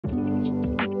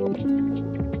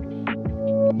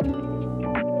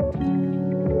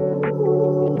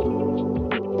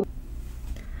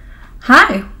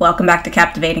Hi, welcome back to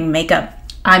Captivating Makeup.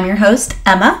 I'm your host,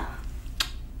 Emma,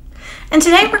 and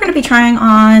today we're going to be trying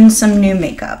on some new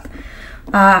makeup.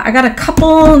 I got a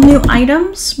couple new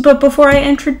items, but before I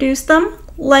introduce them,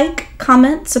 like,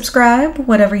 comment, subscribe,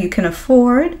 whatever you can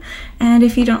afford, and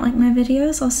if you don't like my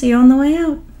videos, I'll see you on the way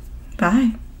out.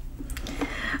 Bye.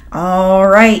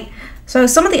 Alright, so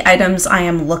some of the items I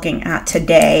am looking at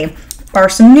today are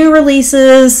some new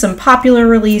releases, some popular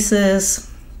releases,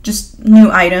 just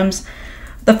new items.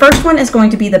 The first one is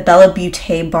going to be the Bella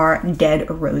Beaute Bar Dead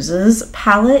Roses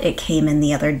palette. It came in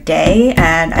the other day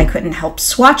and I couldn't help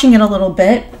swatching it a little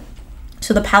bit.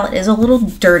 So the palette is a little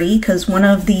dirty because one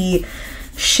of the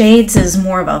shades is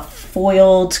more of a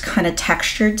foiled kind of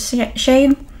textured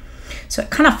shade. So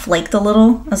it kind of flaked a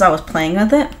little as I was playing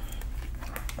with it.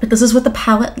 But this is what the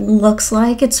palette looks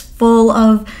like. It's full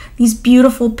of these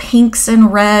beautiful pinks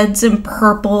and reds and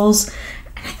purples.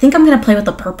 And I think I'm going to play with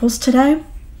the purples today.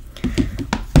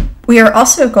 We are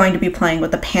also going to be playing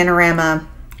with the Panorama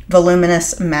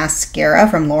Voluminous Mascara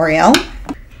from Loreal.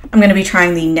 I'm going to be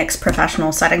trying the NYX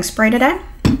Professional Setting Spray today.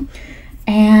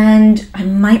 And I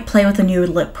might play with a new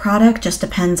lip product, just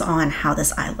depends on how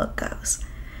this eye look goes.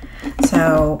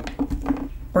 So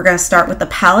we're going to start with the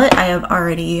palette. I have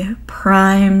already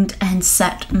primed and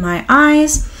set my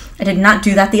eyes. I did not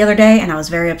do that the other day and I was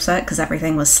very upset because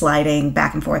everything was sliding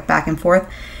back and forth, back and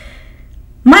forth.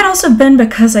 Might also have been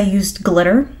because I used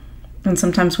glitter. And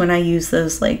sometimes when I use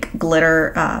those like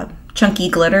glitter, chunky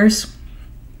glitters,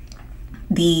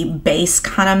 the base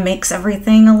kind of makes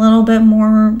everything a little bit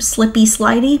more slippy,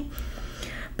 slidey.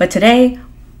 But today,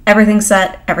 everything's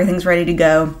set, everything's ready to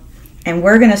go. And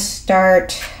we're going to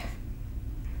start,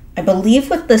 I believe,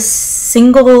 with the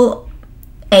single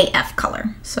AF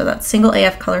color. So that single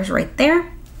AF color is right there.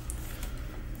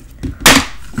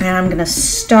 And I'm going to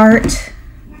start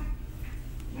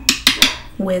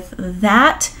with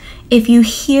that. If you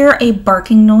hear a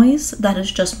barking noise, that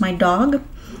is just my dog.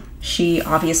 She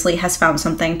obviously has found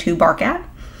something to bark at.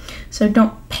 So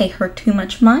don't pay her too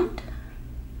much mind.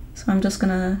 So I'm just going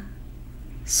to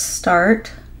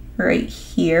start right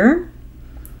here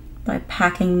by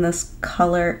packing this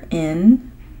color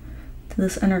in to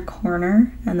this inner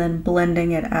corner and then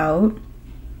blending it out.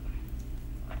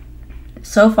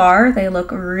 So far, they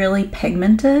look really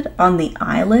pigmented on the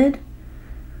eyelid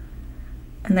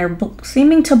and they're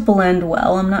seeming to blend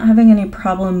well. I'm not having any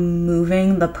problem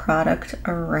moving the product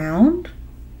around,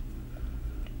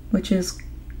 which is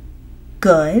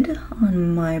good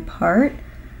on my part.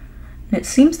 And it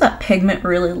seems that pigment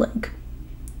really like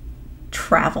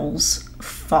travels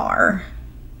far.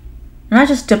 And I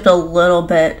just dipped a little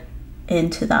bit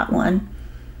into that one.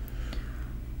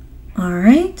 All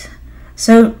right,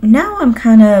 so now I'm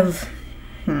kind of,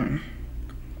 I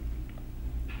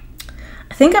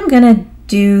think I'm gonna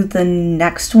do the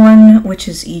next one, which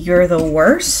is You're the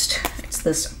Worst. It's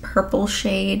this purple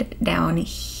shade down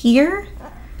here.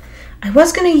 I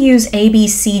was gonna use A, B,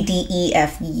 C, D, E,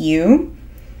 F, U,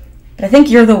 but I think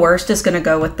You're the Worst is gonna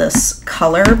go with this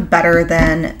color better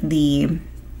than the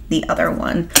other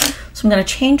one. So I'm gonna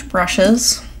change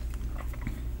brushes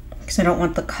because I don't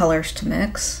want the colors to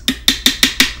mix.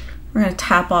 We're gonna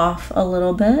tap off a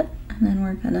little bit and then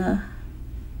we're gonna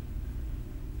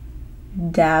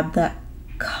dab that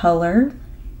color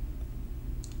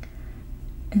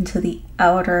into the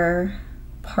outer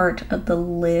part of the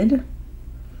lid.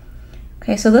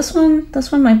 Okay, so this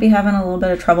one might be having a little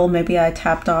bit of trouble. Maybe I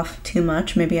tapped off too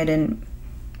much. Maybe I didn't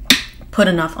put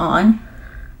enough on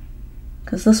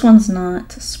because this one's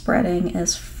not spreading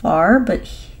as far, but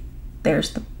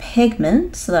there's the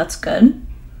pigment, so that's good.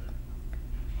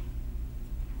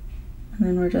 And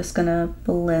then we're just gonna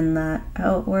blend that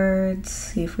outwards,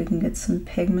 see if we can get some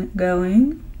pigment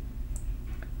going.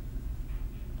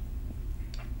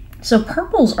 So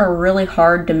purples are really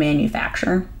hard to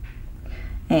manufacture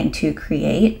and to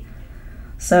create.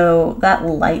 So that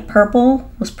light purple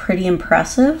was pretty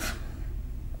impressive.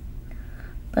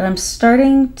 But I'm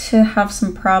starting to have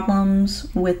some problems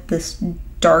with this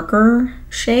darker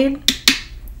shade.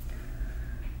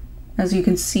 As you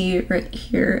can see right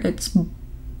here, it's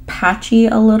patchy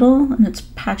a little, and it's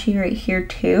patchy right here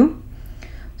too.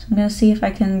 So I'm gonna see if I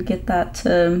can get that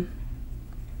to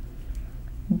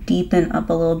deepen up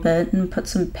a little bit and put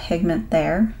some pigment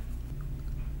there.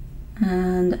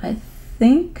 And I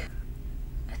think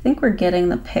we're getting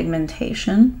the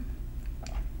pigmentation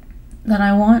that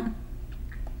I want.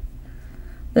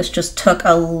 This just took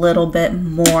a little bit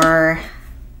more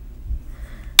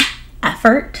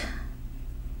effort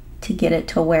to get it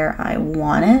to where I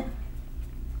want it.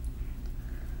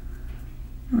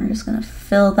 We're just gonna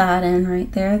fill that in right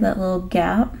there, that little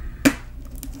gap.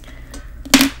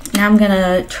 Now I'm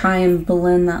gonna try and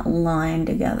blend that line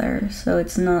together so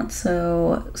it's not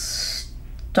so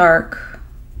stark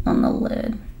on the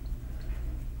lid.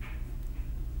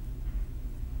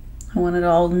 I want it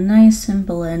all nice and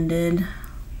blended.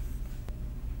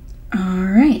 All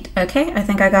right, okay, I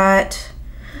think I got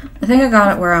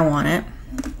it where I want it.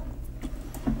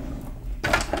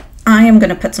 I am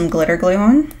gonna put some glitter glue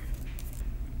on.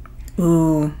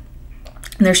 Ooh,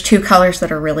 and there's two colors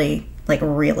that are really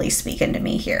speaking to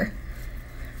me here.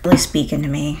 Really speaking to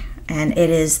me, and it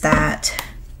is that,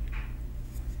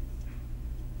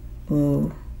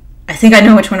 ooh, I think I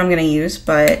know which one I'm gonna use,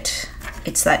 but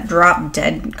it's that Drop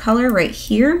Dead color right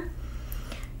here,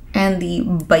 and the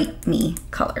Bite Me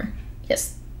color.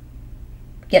 Yes,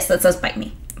 that says Bite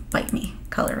Me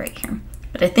color right here.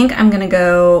 But I think I'm gonna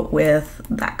go with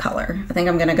that color. I think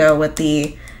I'm gonna go with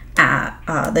the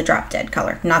Drop Dead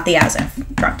color, not the As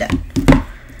If, Drop Dead.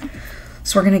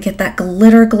 So we're gonna get that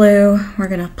glitter glue. We're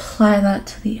gonna apply that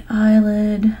to the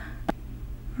eyelid.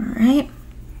 All right,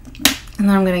 and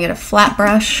then I'm gonna get a flat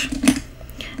brush.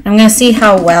 I'm gonna see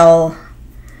how well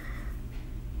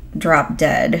Drop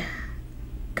Dead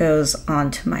goes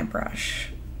onto my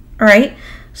brush. All right,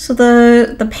 so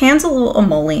the pan's a little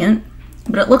emollient,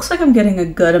 but it looks like I'm getting a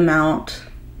good amount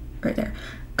right there.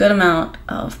 Good amount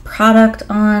of product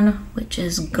on, which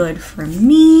is good for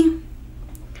me.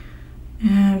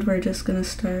 And we're just gonna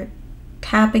start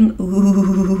tapping.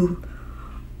 Ooh,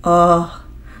 oh.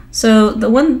 So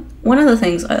one of the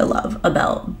things I love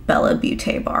about Bella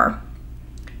Beaute Bar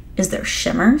is their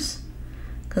shimmers,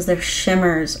 because their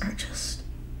shimmers are just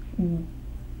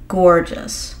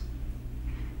gorgeous.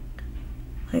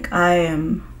 Like, I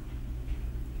am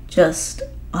just,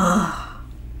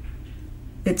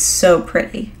 it's so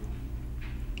pretty.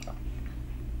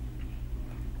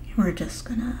 We're just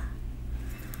gonna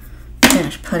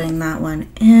finish putting that one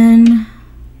in.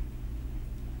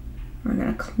 We're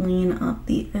gonna clean up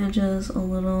the edges a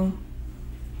little.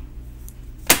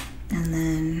 And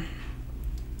then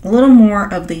a little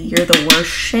more of the You're the Worst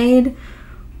shade.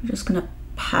 We're just gonna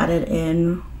pat it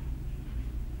in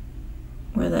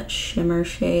where that shimmer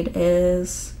shade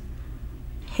is,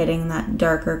 hitting that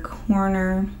darker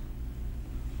corner.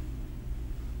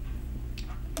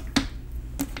 I'm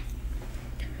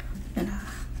gonna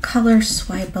color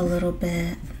swipe a little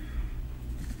bit.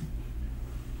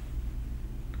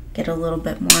 Get a little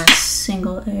bit more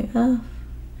single AF.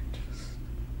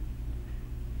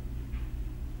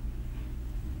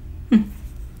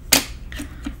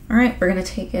 All right, we're gonna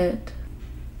take it.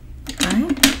 All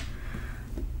right.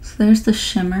 So there's the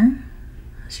shimmer.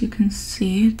 As you can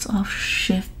see, it's all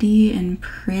shifty and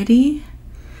pretty,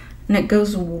 and it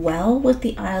goes well with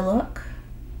the eye look.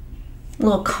 A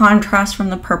little contrast from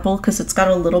the purple because it's got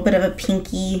a little bit of a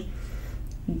pinky,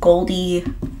 goldy,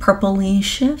 purpley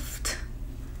shift.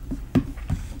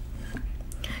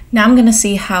 Now I'm gonna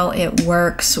see how it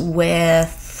works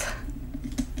with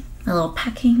my little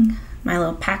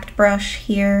packed brush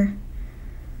here.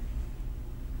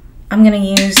 I'm gonna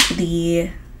use the,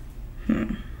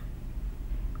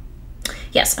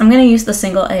 yes, I'm gonna use the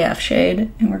Single AF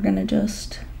shade, and we're gonna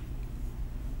just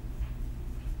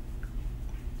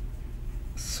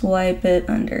swipe it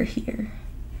under here.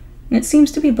 And it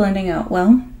seems to be blending out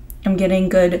well. I'm getting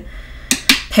good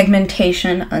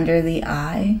pigmentation under the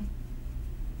eye.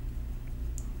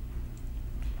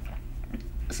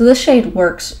 So this shade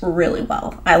works really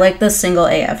well. I like the Single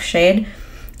AF shade.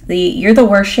 The You're the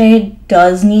Worst shade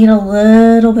does need a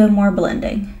little bit more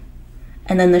blending.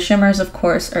 And then the shimmers, of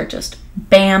course, are just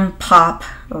bam, pop,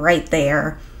 right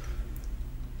there.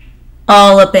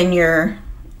 All up in your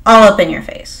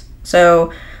face.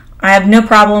 So I have no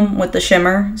problem with the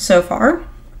shimmer so far.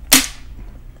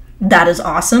 That is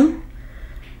awesome.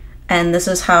 And this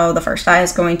is how the first eye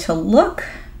is going to look.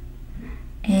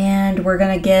 And we're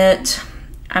gonna get,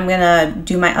 I'm gonna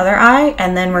do my other eye,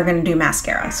 and then we're gonna do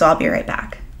mascara. So I'll be right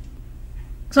back.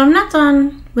 So I'm not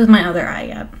done with my other eye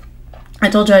yet. I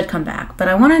told you I'd come back, but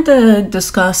I wanted to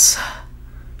discuss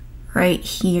right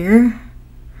here.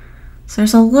 So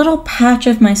there's a little patch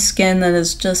of my skin that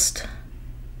is just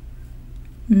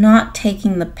not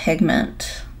taking the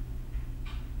pigment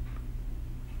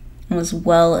as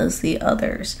well as the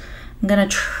others. I'm gonna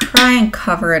try and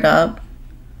cover it up,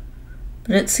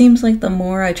 but it seems like the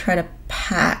more I try to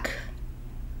pack,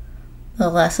 the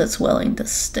less it's willing to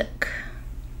stick.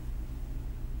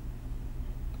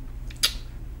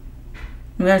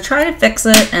 I'm gonna try to fix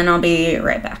it, and I'll be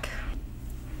right back.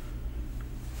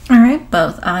 All right,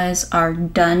 both eyes are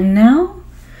done now.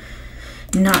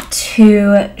 Not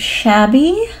too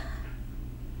shabby.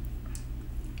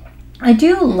 I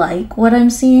do like what I'm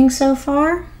seeing so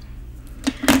far.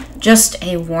 just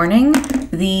a warning,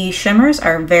 the shimmers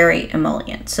are very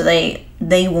emollient, so they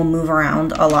will move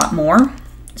around a lot more.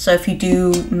 So if you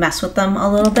do mess with them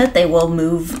a little bit, they will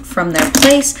move from their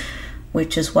place,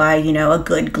 which is why, you know, a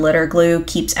good glitter glue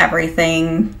keeps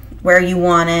everything where you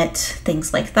want it,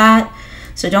 things like that.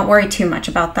 So don't worry too much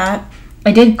about that.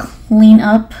 I did clean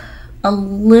up a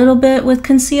little bit with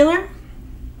concealer,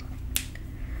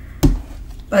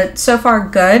 but so far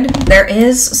good. There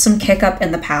is some kick up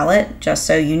in the palette, just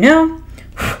so you know.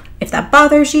 If that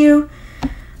bothers you,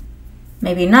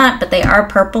 maybe not, but they are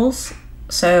purples,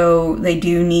 so they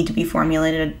do need to be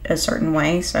formulated a certain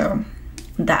way, so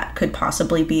that could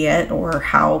possibly be it, or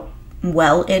how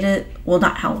well it is, well,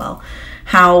 not how well,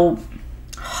 how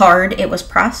hard it was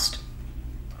pressed.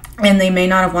 And they may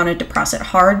not have wanted to press it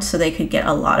hard so they could get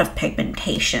a lot of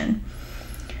pigmentation.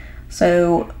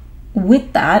 So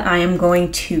with that, I am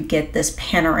going to get this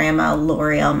Panorama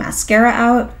L'Oreal mascara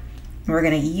out. We're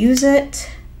gonna use it.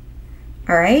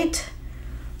 All right,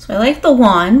 so I like the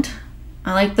wand.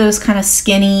 I like those kind of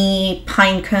skinny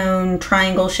pine cone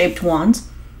triangle shaped wands.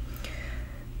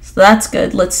 So that's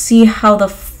good. Let's see how the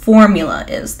formula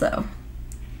is though.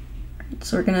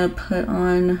 So we're gonna put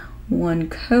on one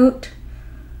coat.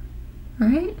 All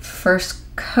right,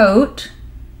 first coat,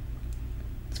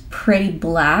 it's pretty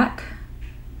black,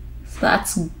 so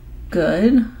that's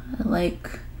good. I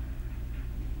like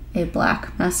a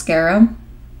black mascara.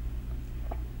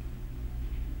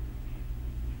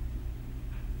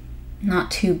 Not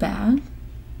too bad.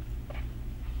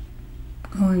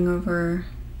 Going over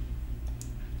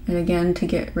it again to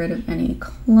get rid of any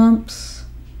clumps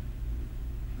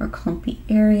or clumpy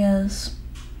areas.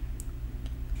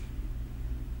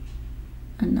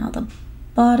 And now the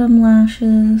bottom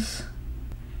lashes.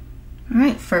 All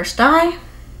right, first eye.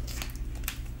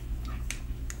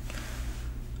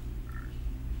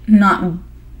 Not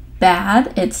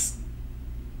bad. It's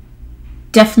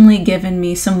definitely given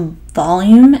me some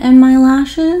volume in my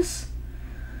lashes.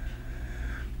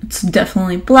 It's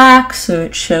definitely black, so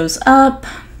it shows up.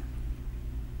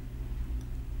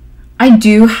 I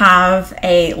do have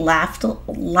a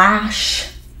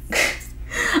lash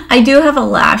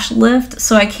lift,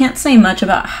 so I can't say much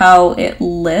about how it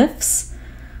lifts,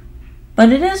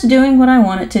 but it is doing what I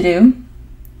want it to do.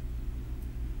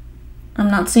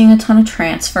 I'm not seeing a ton of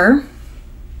transfer.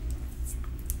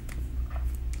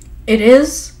 It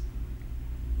is,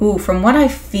 from what I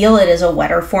feel, it is a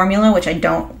wetter formula, which I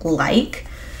don't like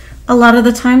a lot of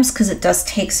the times because it does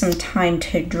take some time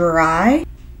to dry.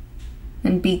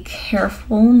 And be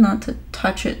careful not to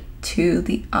touch it to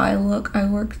the eye look I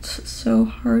worked so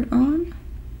hard on,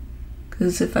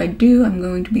 because if I do, I'm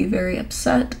going to be very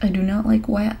upset. I do not like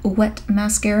wet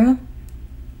mascara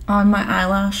on my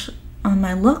eyelash, on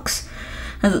my looks.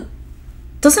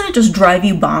 Doesn't it just drive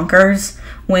you bonkers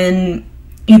when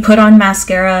you put on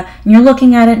mascara and you're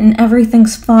looking at it and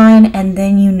everything's fine, and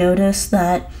then you notice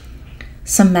that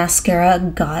some mascara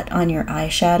got on your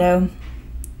eyeshadow?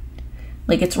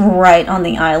 Like, it's right on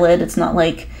the eyelid. It's not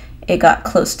like it got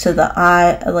close to the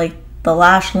eye, like the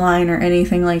lash line or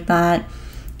anything like that.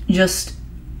 Just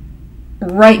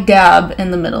right dab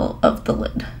in the middle of the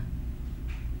lid.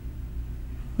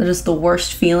 That is the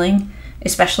worst feeling,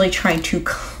 especially trying to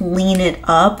clean it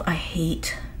up. I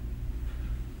hate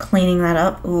cleaning that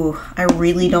up. Ooh, I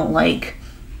really don't like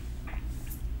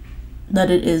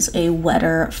that it is a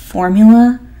wetter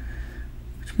formula,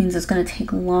 which means it's going to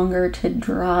take longer to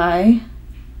dry.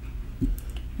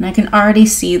 And I can already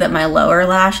see that my lower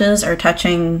lashes are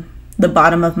touching the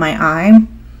bottom of my eye,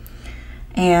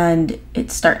 and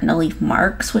it's starting to leave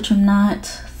marks, which I'm not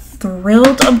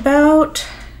thrilled about.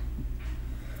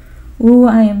 Ooh,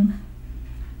 I am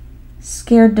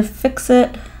scared to fix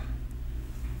it.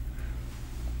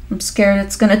 I'm scared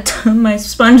it's gonna, my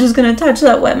sponge is gonna touch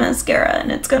that wet mascara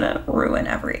and it's gonna ruin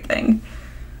everything.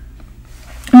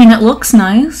 I mean, it looks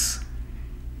nice.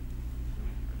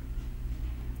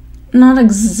 Not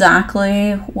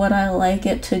exactly what I like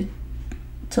it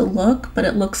to look, but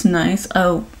it looks nice.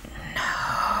 Oh,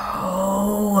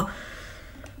 no.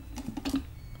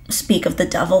 Speak of the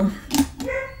devil.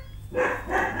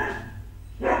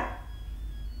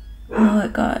 Oh,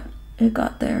 it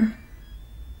got there.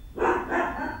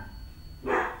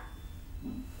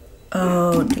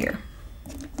 Oh dear.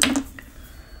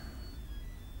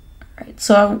 Alright,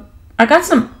 so I got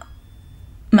some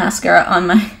mascara on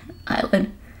my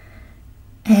eyelid,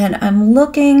 and I'm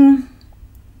looking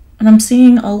and I'm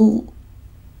seeing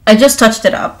I just touched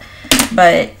it up,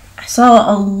 but I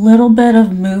saw a little bit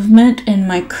of movement in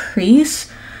my crease.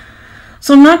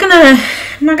 So I'm not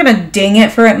gonna ding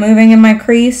it for it moving in my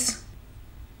crease.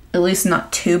 At least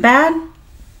not too bad.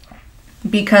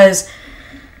 because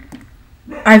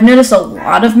I've noticed a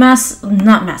lot of not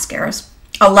mascaras,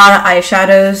 a lot of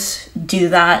eyeshadows do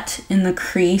that in the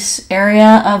crease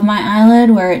area of my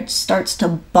eyelid where it starts to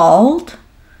bald.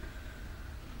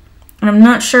 And I'm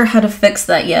not sure how to fix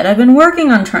that yet. I've been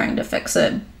working on trying to fix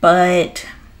it, but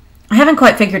I haven't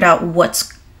quite figured out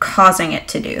what's causing it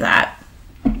to do that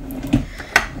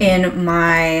in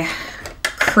my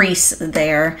crease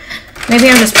there. Maybe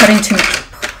I'm just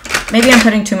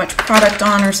putting too much product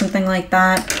on or something like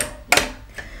that.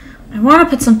 I want to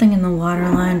put something in the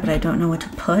waterline, but I don't know what to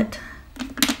put.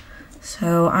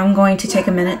 So I'm going to take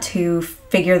a minute to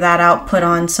figure that out, put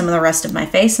on some of the rest of my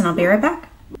face, and I'll be right back.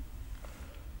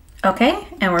 Okay,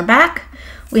 and we're back.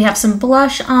 We have some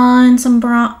blush on, some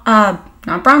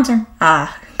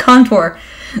contour.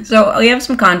 So we have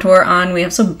some contour on, we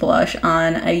have some blush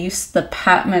on. I used the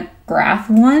Pat McGrath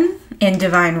one in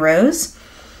Divine Rose.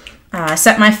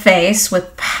 Set my face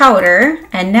with powder,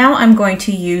 and now I'm going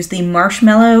to use the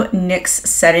Marshmallow NYX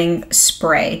Setting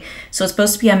Spray. So it's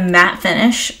supposed to be a matte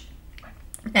finish,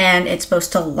 and it's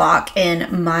supposed to lock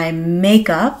in my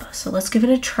makeup. So let's give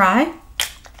it a try.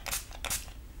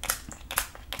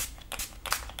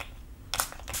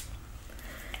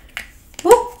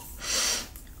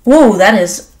 Whoa, that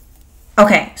is...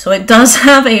 Okay, so it does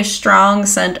have a strong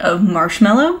scent of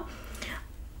marshmallow.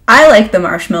 I like the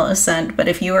marshmallow scent, but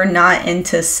if you are not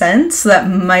into scents, that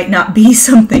might not be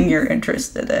something you're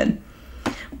interested in.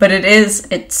 But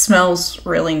it smells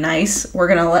really nice. We're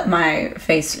gonna let my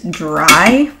face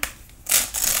dry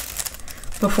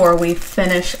before we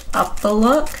finish up the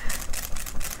look.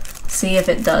 See if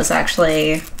it does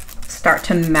actually start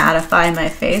to mattify my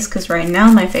face, because right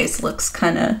now my face looks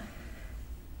kind of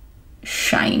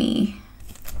shiny.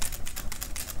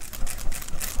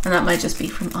 And that might just be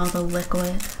from all the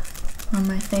liquid on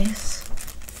my face.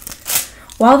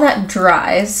 While that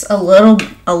dries a little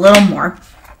more,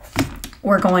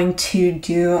 we're going to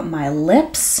do my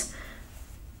lips.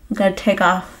 I'm gonna take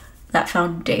off that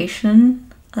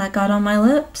foundation that I got on my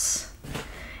lips.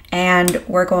 And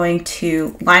we're going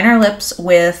to line our lips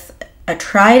with a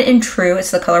tried and true, it's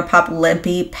the Colourpop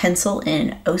Lippie Pencil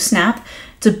in Oh Snap.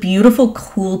 It's a beautiful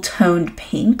cool toned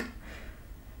pink.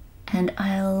 And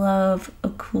I love a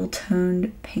cool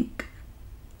toned pink.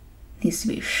 It needs to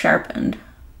be sharpened.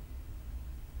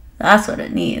 That's what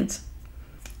it needs.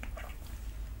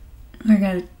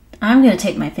 I'm gonna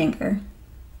take my finger.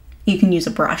 You can use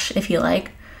a brush if you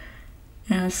like.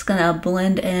 And I'm just gonna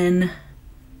blend in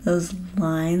those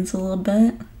lines a little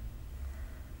bit,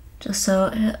 just so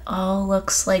it all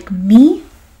looks like me.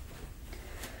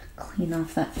 Clean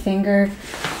off that finger.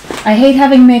 I hate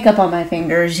having makeup on my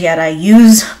fingers, yet I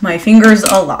use my fingers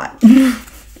a lot.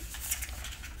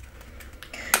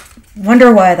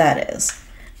 Wonder why that is.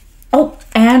 Oh,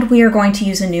 and we are going to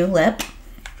use a new lip.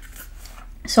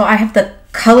 So I have the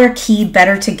Colorkey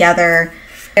Better Together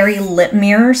Airy Lip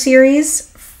Mirror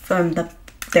series from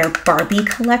their Barbie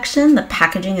collection. The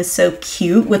packaging is so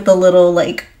cute with the little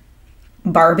like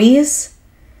Barbies.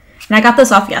 And I got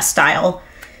this off YesStyle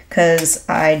because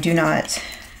I do not...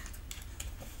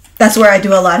 That's where I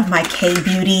do a lot of my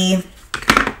K-beauty,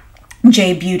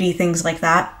 J-beauty, things like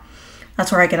that.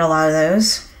 That's where I get a lot of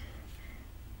those.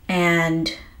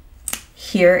 And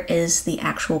here is the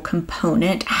actual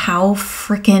component. How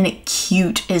freaking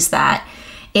cute is that?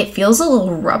 It feels a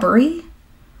little rubbery,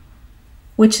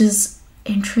 which is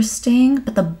interesting,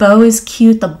 but the bow is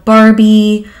cute, the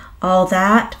Barbie, all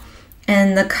that.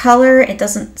 And the color, it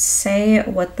doesn't say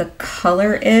what the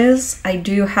color is. I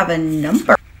do have a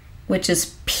number, which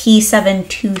is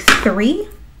P723.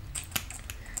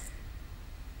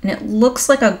 And it looks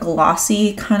like a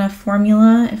glossy kind of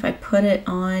formula if I put it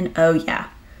on. Oh yeah.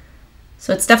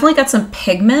 So it's definitely got some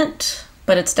pigment,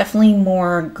 but it's definitely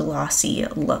more glossy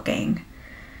looking.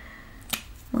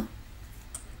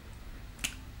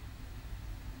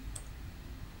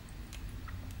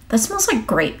 That smells like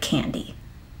grape candy.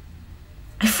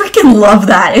 I freaking love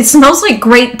that. It smells like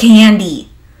grape candy.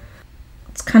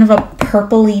 It's kind of a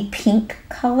purpley pink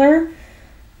color.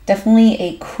 Definitely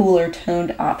a cooler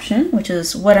toned option, which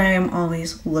is what I am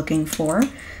always looking for,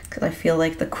 because I feel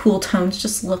like the cool tones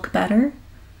just look better.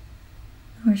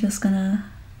 We're just gonna...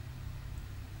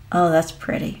 Oh, that's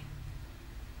pretty.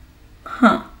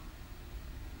 Huh.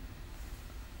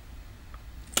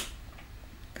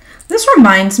 This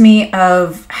reminds me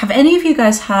of, have any of you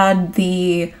guys had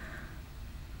they're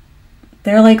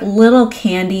like little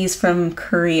candies from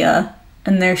Korea,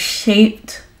 and they're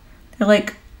shaped, they're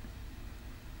like,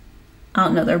 I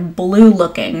don't know, they're blue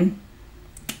looking,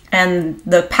 and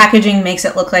the packaging makes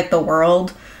it look like the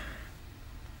world.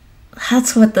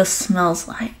 That's what this smells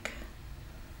like.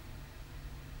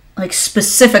 Like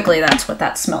specifically, that's what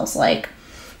that smells like.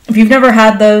 If you've never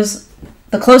had those,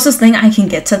 the closest thing I can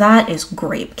get to that is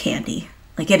grape candy.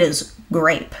 Like it is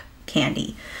grape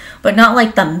candy, but not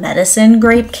like the medicine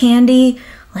grape candy,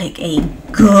 like a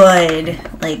good,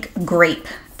 like grape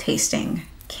tasting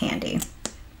candy.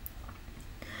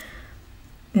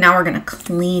 Now we're gonna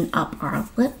clean up our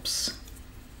lips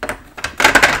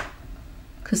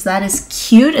because that is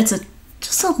cute. It's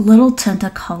just a little tint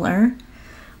of color,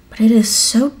 but it is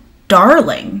so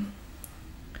darling.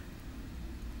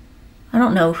 I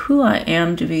don't know who I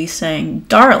am to be saying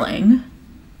darling,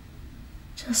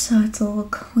 just so it's a little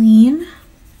clean.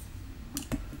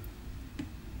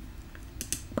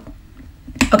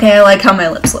 Okay, I like how my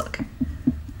lips look.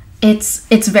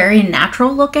 It's very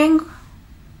natural looking,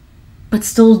 but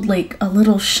still like a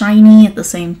little shiny at the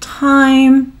same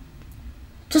time.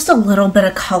 Just a little bit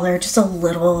of color, just a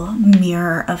little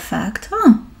mirror effect.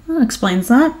 Oh, that explains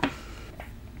that.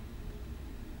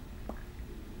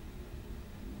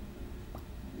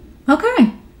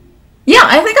 Okay. Yeah,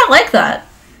 I think I like that.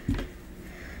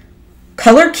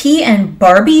 Colorkey and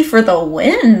Barbie for the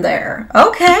win there.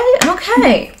 Okay,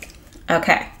 okay.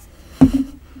 Okay.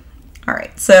 All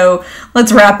right, so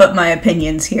let's wrap up my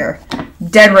opinions here.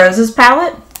 Dead Roses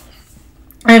palette.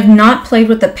 I have not played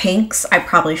with the pinks. I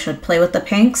probably should play with the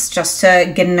pinks just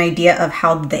to get an idea of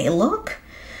how they look.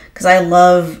 Because I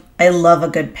love a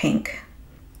good pink.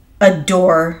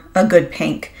 Adore a good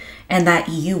pink. And that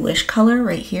You Wish color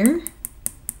right here.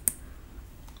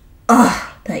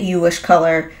 Oh, that You Wish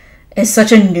color is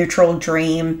such a neutral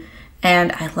dream.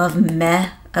 And I love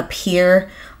Meh up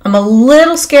here. I'm a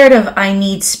little scared of I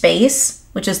Need Space,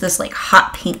 which is this like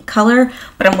hot pink color,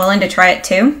 but I'm willing to try it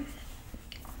too.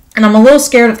 And I'm a little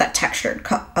scared of that textured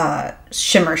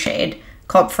shimmer shade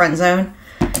called Friend Zone.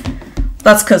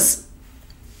 That's because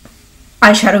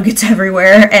eyeshadow gets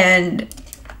everywhere and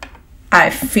I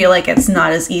feel like it's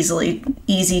not as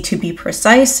easy to be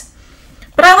precise.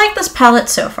 But I like this palette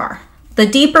so far. The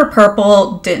deeper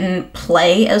purple didn't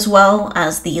play as well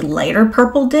as the lighter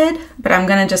purple did, but I'm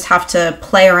gonna just have to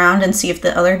play around and see if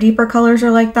the other deeper colors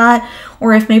are like that,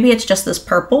 or if maybe it's just this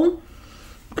purple.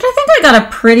 But I think I got a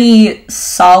pretty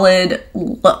solid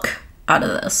look out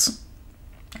of this.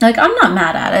 Like, I'm not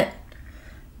mad at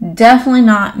it. Definitely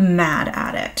not mad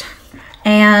at it.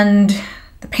 And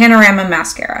the Panorama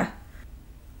mascara.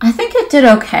 I think it did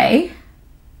okay.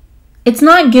 It's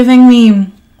not giving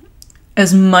me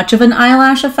as much of an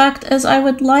eyelash effect as I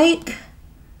would like.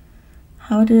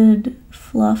 How did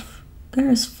fluff? There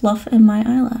is fluff in my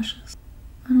eyelashes.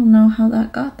 I don't know how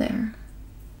that got there.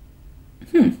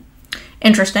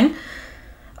 Interesting.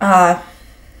 I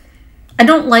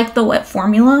don't like the wet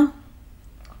formula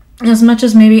as much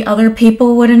as maybe other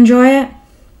people would enjoy it.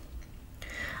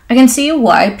 I can see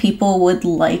why people would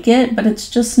like it, but it's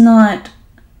just not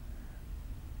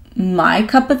my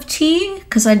cup of tea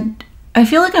because I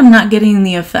feel like I'm not getting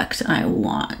the effect I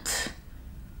want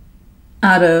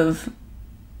out of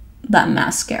that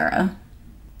mascara.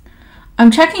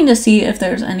 I'm checking to see if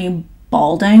there's any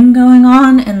balding going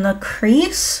on in the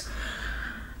crease,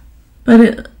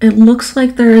 but it looks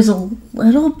like there is a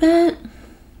little bit.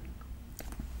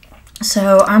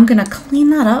 So I'm gonna clean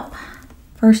that up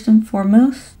first and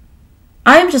foremost.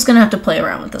 I'm just gonna have to play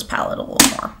around with this palette a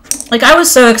little more. Like, I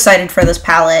was so excited for this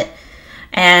palette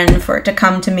and for it to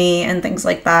come to me and things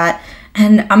like that.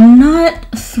 And I'm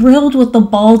not thrilled with the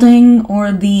balding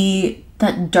or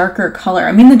that darker color.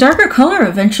 I mean, the darker color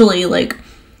eventually like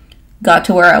got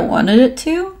to where I wanted it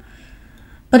to,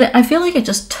 but I feel like it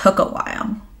just took a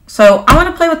while. So I want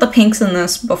to play with the pinks in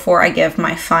this before I give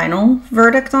my final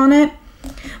verdict on it.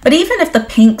 But even if the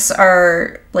pinks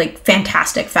are like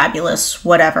fantastic, fabulous,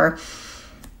 whatever,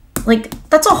 like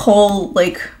that's a whole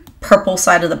like purple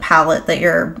side of the palette that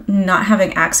you're not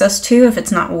having access to if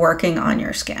it's not working on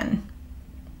your skin.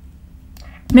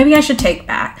 Maybe I should take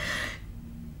back.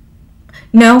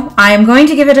 No, I am going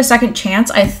to give it a second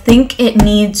chance. I think it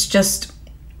needs just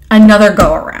another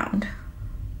go around.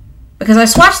 Because I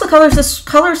swatched the colors, the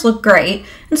colors look great,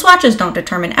 and swatches don't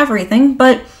determine everything,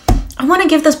 but I want to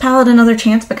give this palette another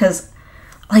chance because,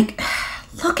 like,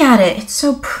 look at it. It's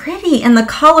so pretty, and the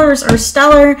colors are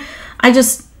stellar. I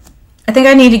think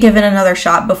I need to give it another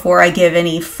shot before I give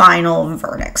any final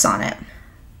verdicts on it.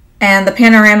 And the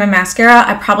Panorama mascara,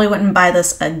 I probably wouldn't buy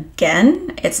this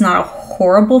again. It's not a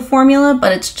horrible formula,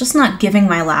 but it's just not giving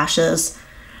my lashes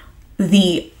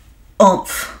the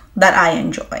oomph that I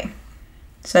enjoy.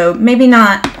 So maybe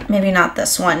not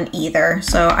this one either.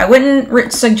 So I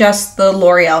wouldn't suggest the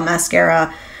L'Oreal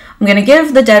mascara. I'm gonna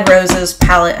give the Dead Roses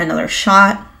palette another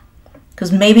shot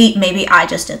because maybe I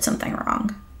just did something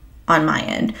wrong on my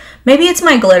end. Maybe it's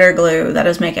my glitter glue that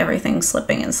is make everything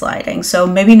slipping and sliding. So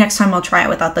maybe next time I'll try it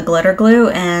without the glitter glue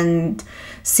and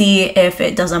see if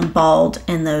it doesn't bald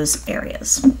in those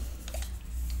areas.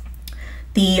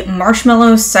 The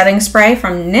Marshmallow Setting Spray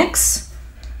from NYX.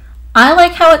 I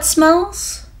like how it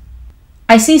smells.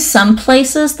 I see some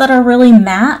places that are really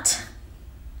matte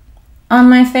on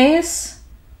my face,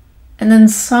 and then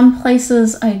some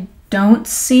places I don't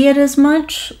see it as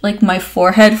much. Like my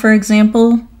forehead, for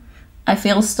example, I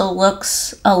feel still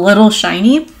looks a little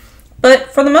shiny,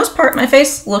 but for the most part, my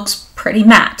face looks pretty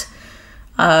matte.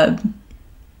 And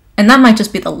that might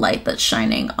just be the light that's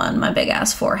shining on my big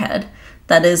ass forehead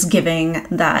that is giving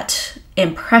that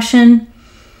impression.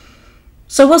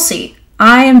 So we'll see.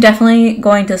 I am definitely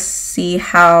going to see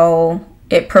how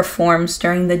it performs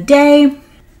during the day,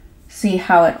 see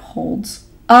how it holds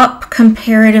up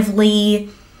comparatively.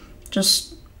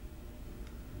 Just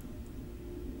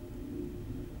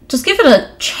give it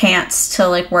a chance to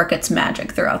like work its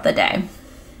magic throughout the day.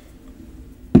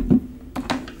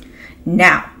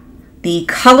 Now, the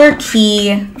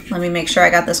Colorkey, let me make sure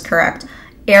I got this correct,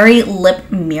 Airy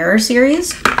Lip Mirror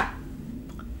Series.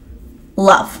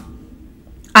 Love.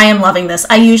 I am loving this.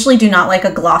 I usually do not like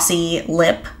a glossy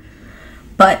lip,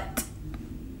 but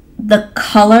the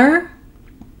color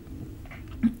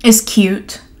is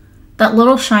cute. That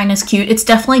little shine is cute. It's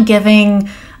definitely giving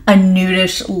a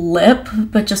nudish lip,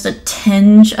 but just a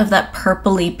tinge of that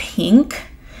purpley pink.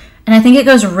 And I think it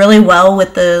goes really well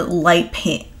with the light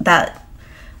pink, that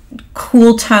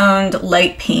cool toned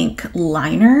light pink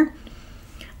liner.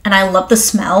 And I love the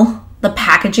smell. The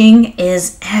packaging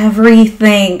is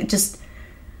everything. Just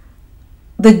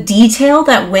the detail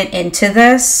that went into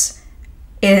this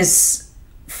is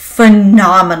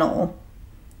phenomenal.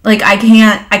 Like I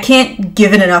can't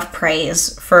give it enough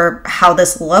praise for how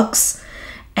this looks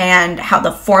and how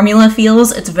the formula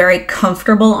feels. It's very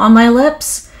comfortable on my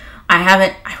lips.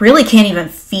 I really can't even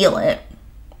feel it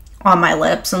on my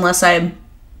lips unless I,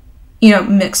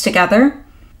 mix together.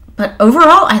 But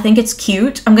overall, I think it's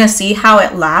cute. I'm gonna see how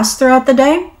it lasts throughout the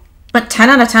day. But 10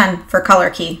 out of 10 for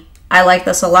Colorkey. I like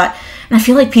this a lot. And I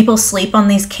feel like people sleep on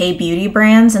these K-beauty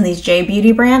brands and these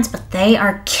J-beauty brands, but they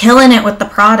are killing it with the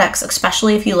products,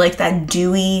 especially if you like that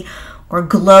dewy or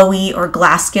glowy or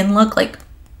glass skin look. Like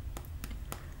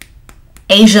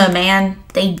Asia, man,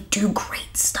 they do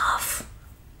great stuff.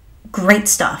 Great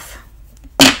stuff.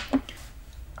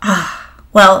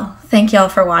 Well, thank y'all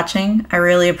for watching. I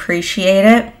really appreciate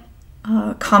it.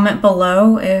 Comment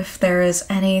below if there is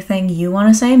anything you want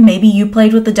to say. Maybe you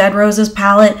played with the Dead Roses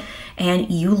palette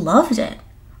and you loved it.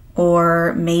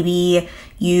 Or maybe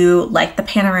you like the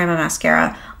Panorama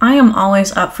mascara. I am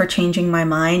always up for changing my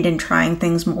mind and trying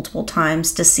things multiple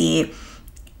times to see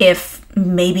if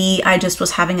maybe I just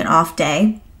was having an off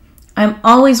day. I'm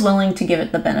always willing to give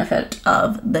it the benefit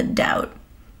of the doubt.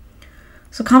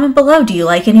 So comment below, do you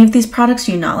like any of these products?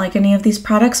 Do you not like any of these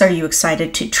products? Are you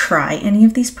excited to try any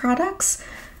of these products?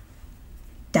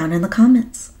 Down in the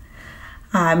comments.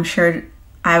 I'm sure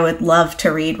I would love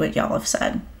to read what y'all have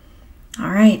said.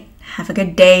 All right, have a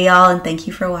good day, y'all, and thank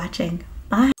you for watching.